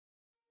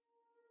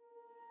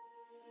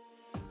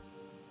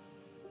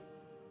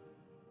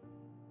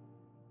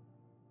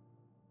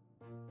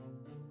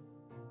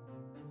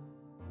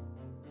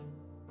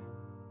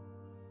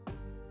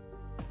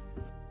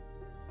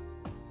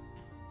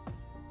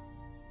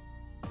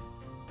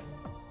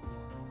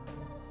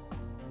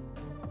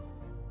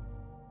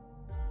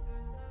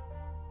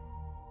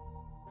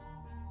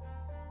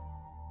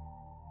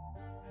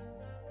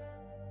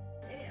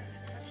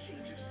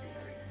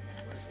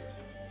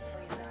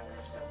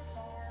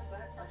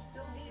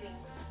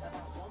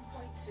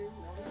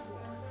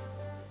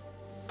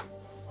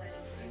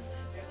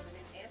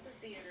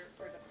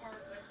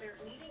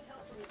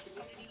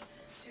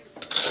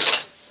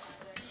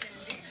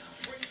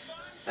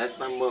That's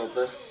my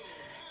mother.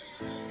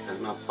 That's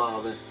my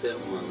father and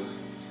stepmother.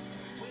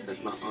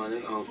 That's my aunt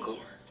and uncle.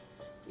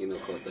 You know,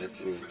 of course, that's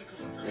me.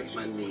 That's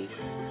my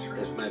niece.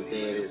 That's my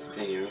daddy's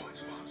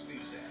parents.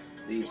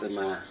 These are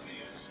my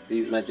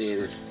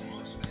daddy's.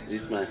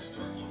 These are my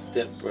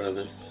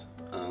stepbrothers.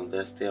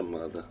 That's their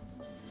mother.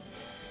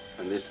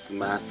 And this is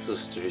my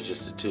sister. It's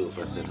just the two of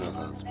us and her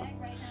husband.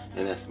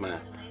 And that's my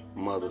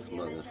mother's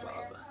mother and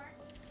father.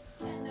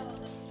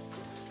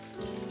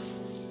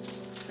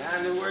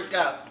 Time to work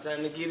out.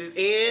 Time to get it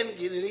in,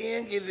 get it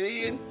in, get it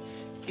in,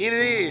 get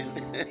it in.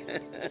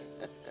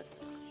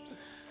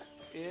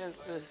 Yes,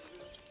 sir.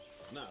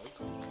 Nah, we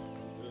cool.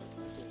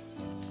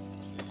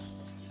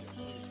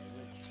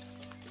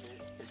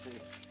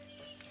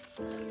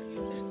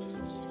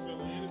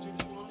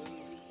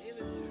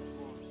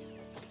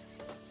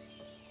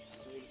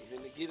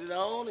 Get it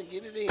on and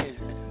get it in.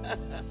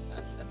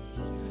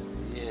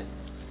 Yeah.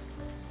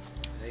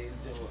 How you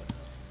doing?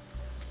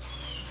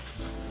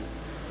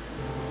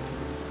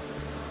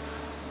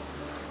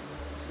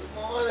 Good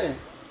morning.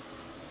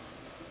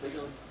 We're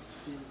going to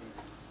film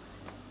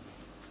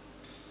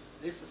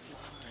this. This is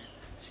Lauren.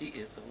 She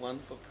is a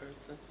wonderful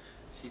person.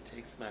 She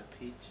takes my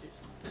pictures.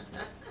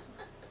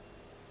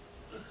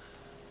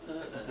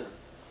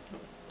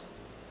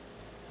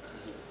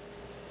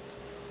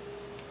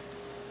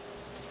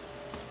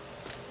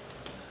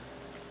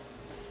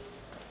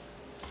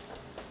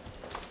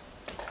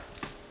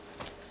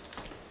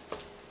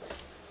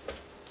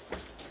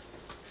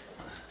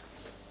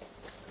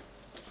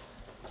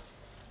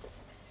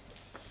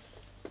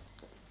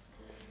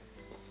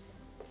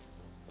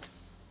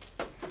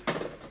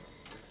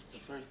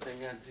 First thing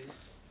I do,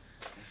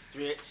 I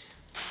stretch.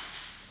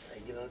 I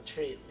get on the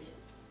treadmill.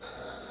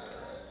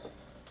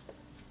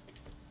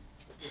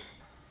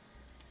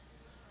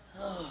 I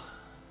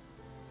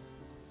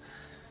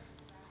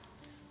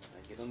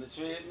get on the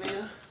treadmill.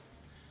 And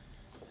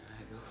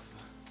I go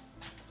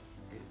for a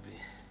good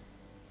bit.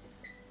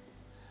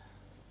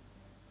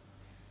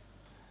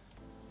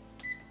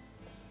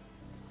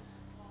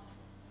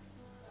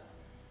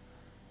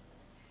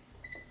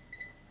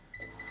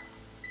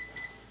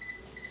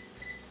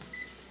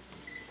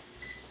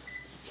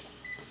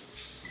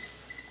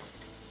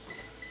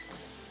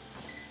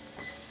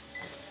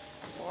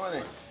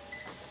 Morning.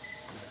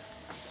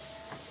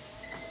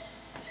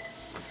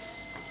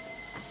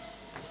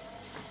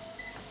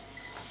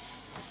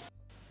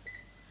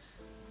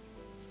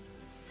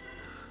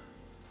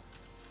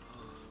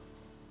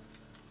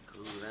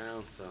 Cool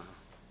down some.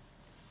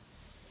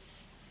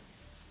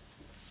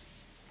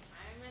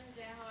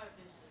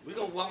 We're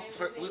gonna walk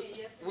for.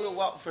 We'll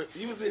walk for.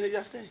 You was in here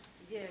yesterday?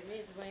 Yeah, me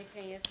and Dwayne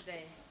came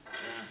yesterday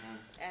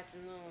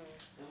afternoon,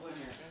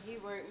 and he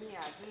worked me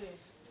out good.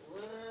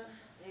 What?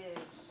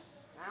 Yeah.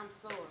 I'm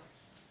sore.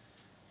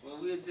 Well,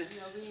 we'll just.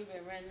 You know, we ain't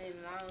been running in a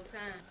long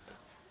time.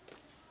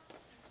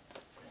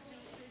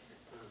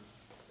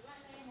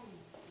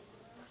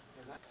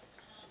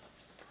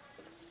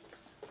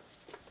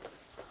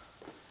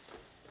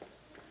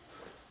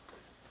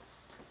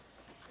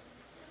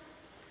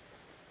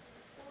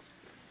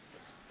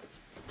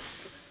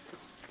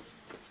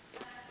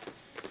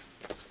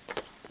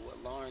 What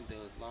Lauren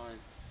does,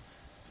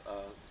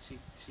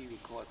 she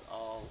records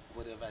all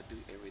whatever I do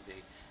every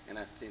day, and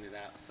I send it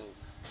out. So,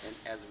 and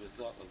as a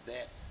result of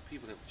that,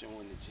 people have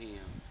joined the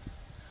gyms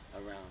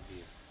around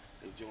here.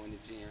 They've joined the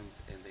gyms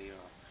and they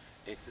are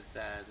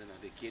exercising, or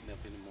they're getting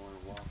up in the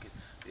morning, walking.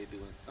 They're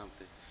doing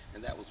something,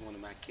 and that was one of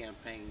my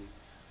campaign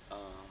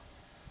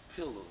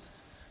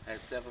pillars. I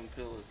had 7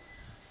 pillars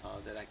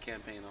that I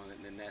campaigned on,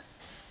 and that's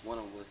one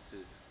of them was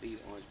to lead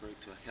Orangeburg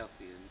to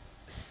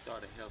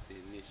start a healthy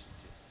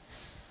initiative.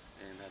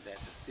 And that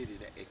the city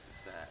that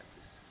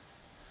exercises,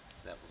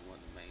 that was one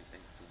of the main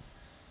things. So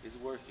it's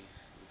working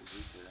with the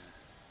group that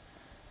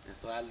and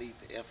so I lead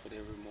the effort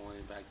every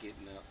morning by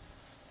getting up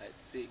at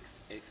 6,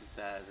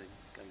 exercising,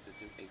 coming to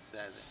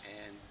exercising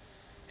and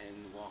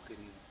walking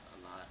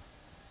a lot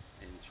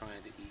and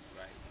trying to eat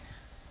right.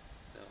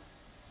 So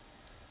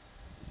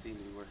it seems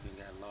to be working,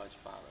 got a large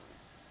following.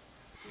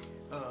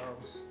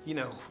 You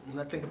know, when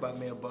I think about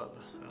Mayor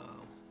Butler,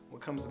 what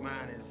comes to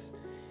mind is,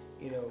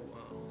 you know,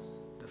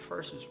 the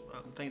first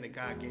thing that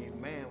God gave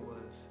man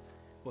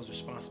was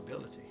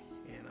responsibility,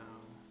 and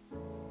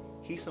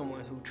he's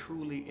someone who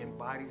truly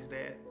embodies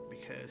that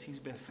because he's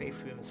been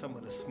faithful in some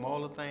of the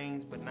smaller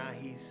things, but now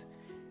he's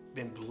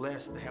been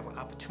blessed to have an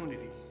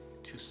opportunity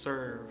to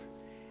serve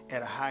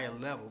at a higher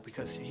level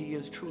because he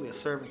is truly a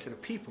servant to the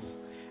people.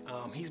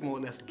 He's more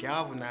or less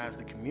galvanized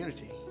the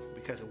community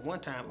because at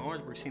one time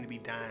Orangeburg seemed to be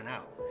dying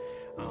out.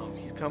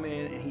 He's come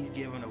in and he's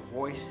given a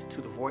voice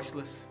to the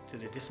voiceless, to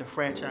the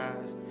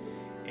disenfranchised,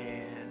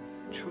 and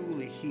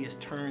truly he has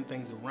turned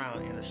things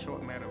around in a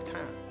short matter of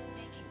time.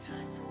 Making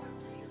time for what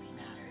really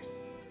matters.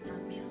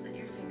 From meals at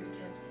your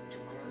fingertips to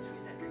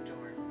groceries at your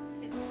door.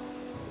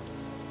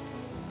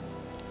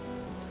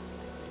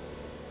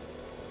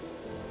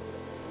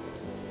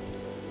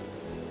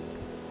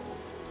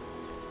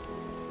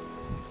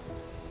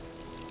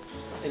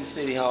 In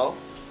City Hall.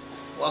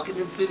 Walking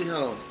in City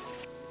Hall.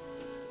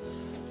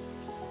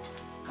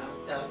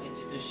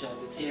 Just shot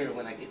the tear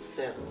when I get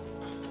settled.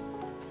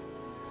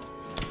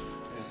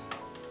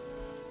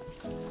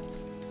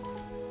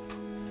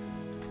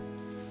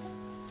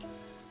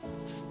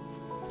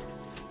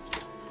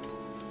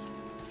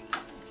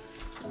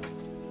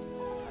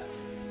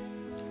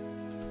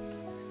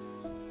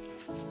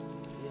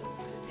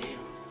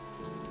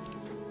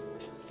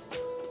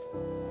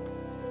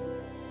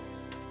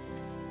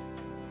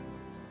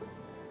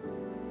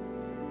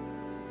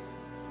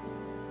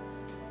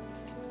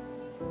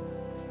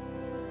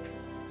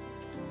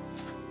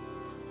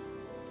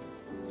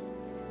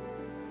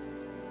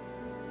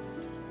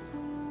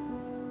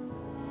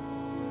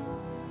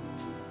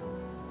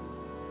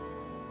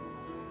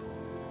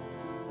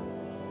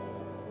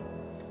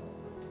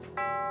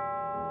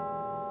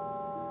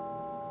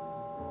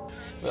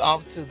 We're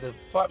off to the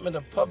Department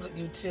of Public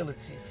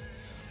Utilities.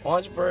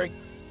 Orangeburg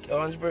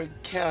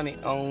County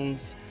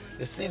owns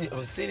the city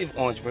of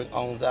Orangeburg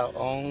owns our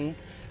own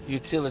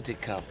utility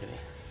company,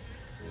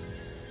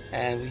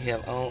 and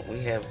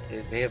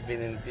they have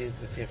been in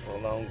business here for a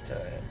long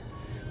time.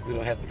 We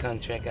don't have to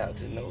contract out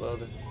to no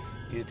other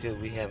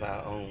utility. We have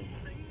our own.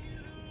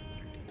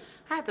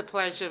 I had the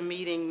pleasure of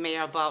meeting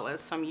Mayor Butler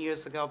some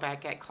years ago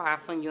back at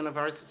Claflin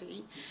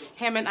University.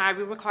 Him and I,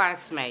 we were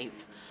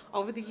classmates.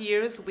 Over the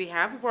years, we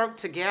have worked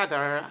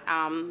together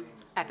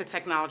at the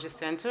Technology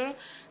Center.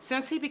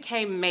 Since he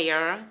became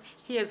mayor,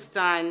 he has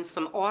done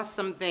some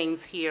awesome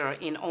things here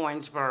in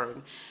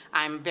Orangeburg.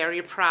 I'm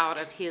very proud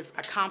of his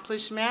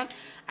accomplishment.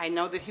 I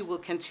know that he will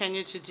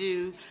continue to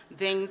do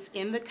things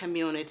in the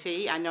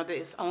community. I know that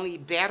it's only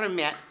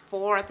betterment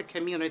for the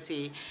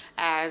community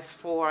as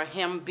for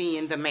him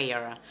being the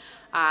mayor.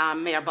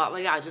 Mayor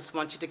Butler, I just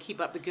want you to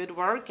keep up the good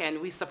work, and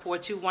we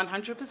support you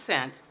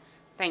 100%.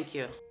 Thank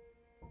you.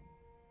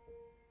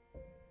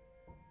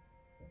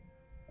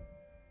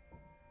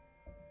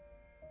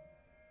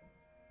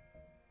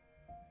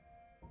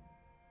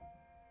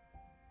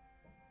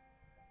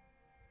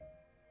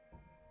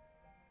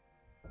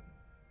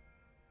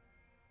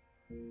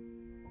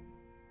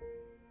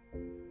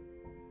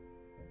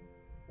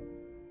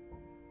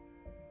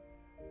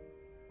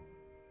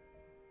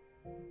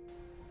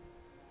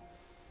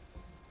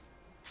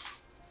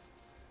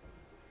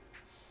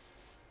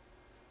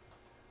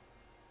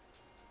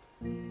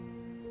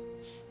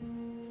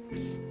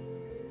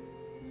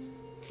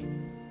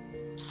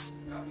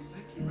 God, we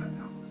thank you right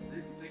now for this day.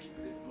 We thank you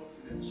for the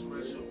anointing and this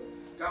treasure.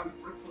 God, we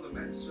pray for the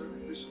man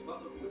servant, Bishop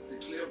Butler, who would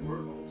declare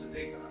word on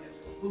today, God.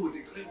 Who would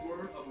declare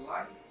word of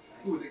life.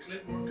 Who would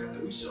declare word, God,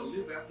 that we shall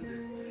live after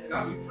this.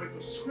 God, we pray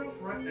for strength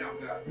right now,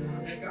 God.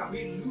 And God,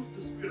 we loose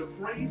the spirit of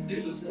praise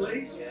in this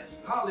place.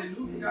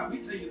 Hallelujah. God,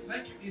 we tell you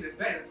thank you in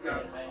advance,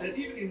 God, that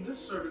even in this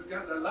service,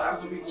 God, that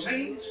lives will be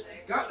changed.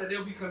 God, that there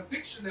will be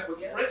conviction that will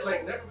spread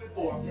like never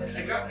before.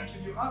 And God, we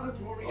give you honor,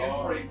 glory,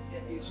 and praise.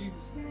 In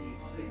Jesus' name,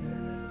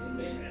 amen.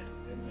 Amen.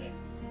 Amen.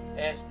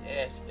 Ash to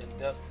ash and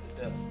dust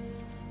to dust.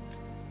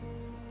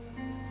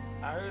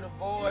 I heard a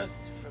voice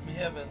from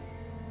heaven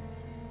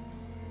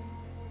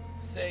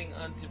saying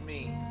unto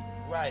me,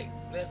 Right,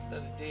 blessed are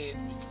the dead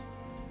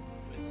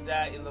which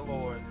die in the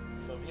Lord,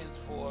 from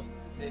henceforth,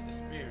 said the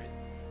Spirit,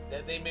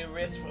 that they may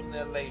rest from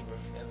their labor,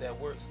 and their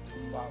works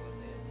do follow them.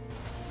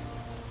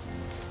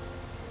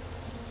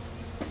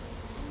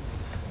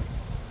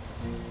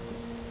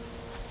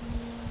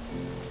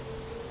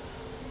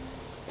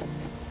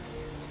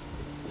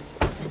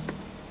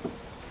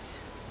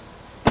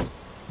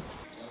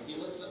 Give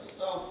us some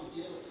salt to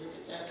give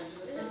every time we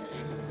do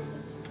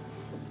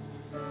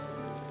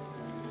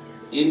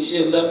it. Isn't she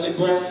a lovely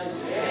bride?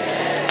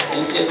 Yeah.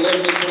 Isn't she a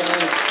lovely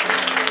bride?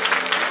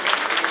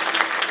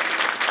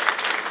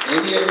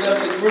 Ain't he a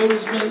lovely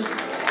groomsman?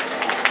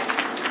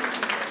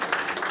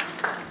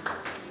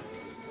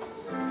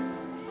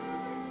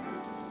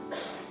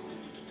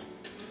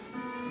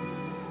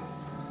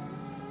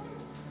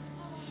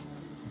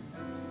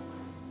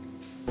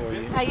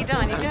 How you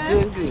doing? You good?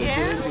 Doing good,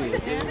 Yeah? doing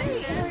good, Yeah.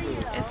 doing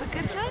good. It's a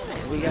good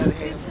time. We gotta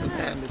have some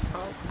time to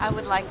talk. I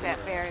would like that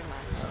very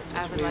much.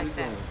 I would like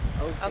that.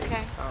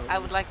 Okay. I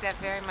would like that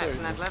very much,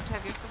 and I'd love to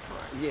have your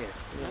support. Yes.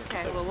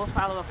 Okay. Well, we'll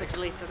follow up with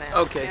Jaleesa then.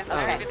 Okay. Yes,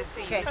 Okay. Good to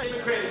see you. The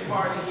Democratic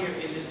Party here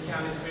in this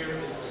county fair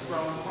is a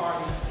strong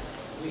party.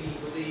 We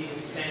believe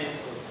we stand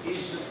for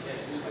issues that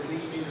we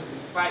believe in, and we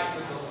fight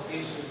for those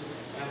issues,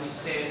 and we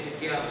stand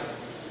together.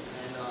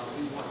 And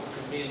we want to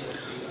commend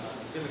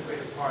the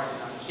Democratic Party,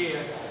 our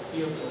chair,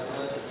 here for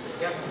the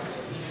efforts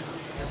that he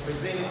has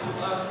presented to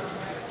us,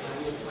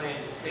 and we plan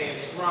to stand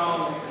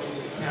strong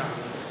in this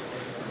county.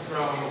 It's a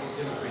strong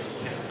Democratic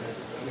county.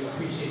 And we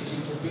appreciate you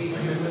for being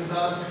here with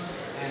us,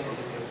 and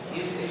if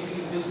anything we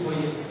can do for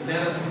you,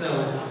 let us know.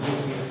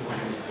 We'll be here for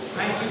you.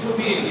 Thank you for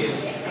being here.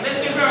 And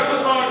let's give her a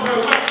good round of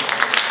applause.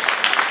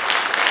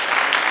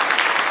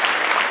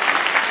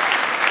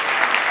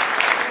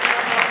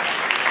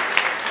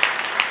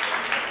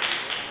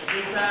 At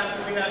this time,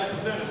 can we have the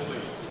presenters,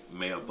 please?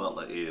 Mayor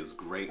Butler is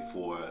great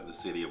for the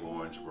city of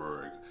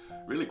Orangeburg,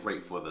 really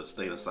great for the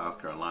state of South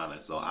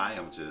Carolina. So I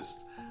am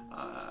just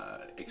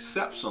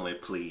exceptionally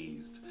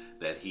pleased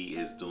that he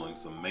is doing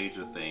some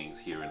major things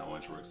here in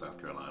Orangeburg, South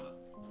Carolina.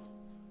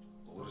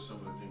 What are some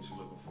of the things you're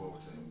looking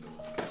forward to him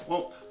doing?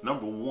 Well,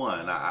 number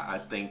one,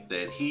 I think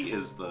that he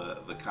is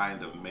the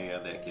kind of mayor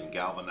that can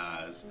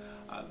galvanize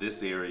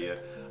this area,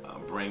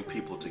 bring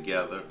people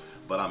together.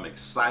 But I'm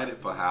excited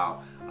for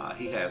how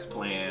he has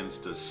plans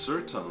to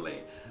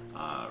certainly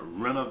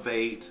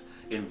renovate,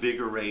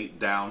 invigorate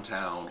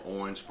downtown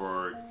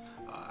Orangeburg.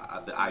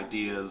 The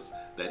ideas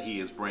that he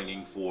is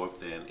bringing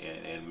forth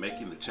and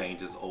making the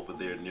changes over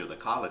there near the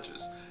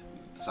colleges,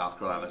 South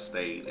Carolina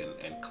State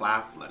and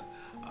Claflin,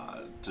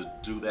 to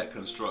do that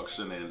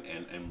construction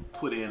and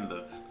put in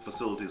the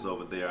facilities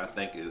over there, I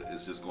think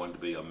is just going to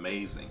be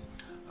amazing.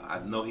 I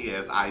know he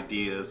has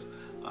ideas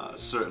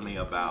certainly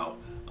about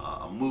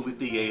a movie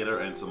theater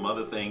and some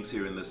other things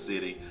here in the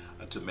city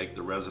to make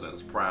the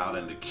residents proud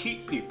and to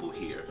keep people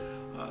here,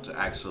 to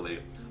actually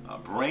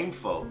bring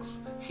folks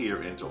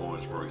here into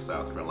Orangeburg,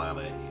 South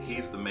Carolina.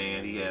 He's the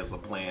man. He has a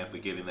plan for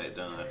getting that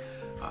done.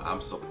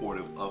 I'm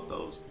supportive of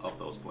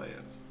those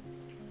plans.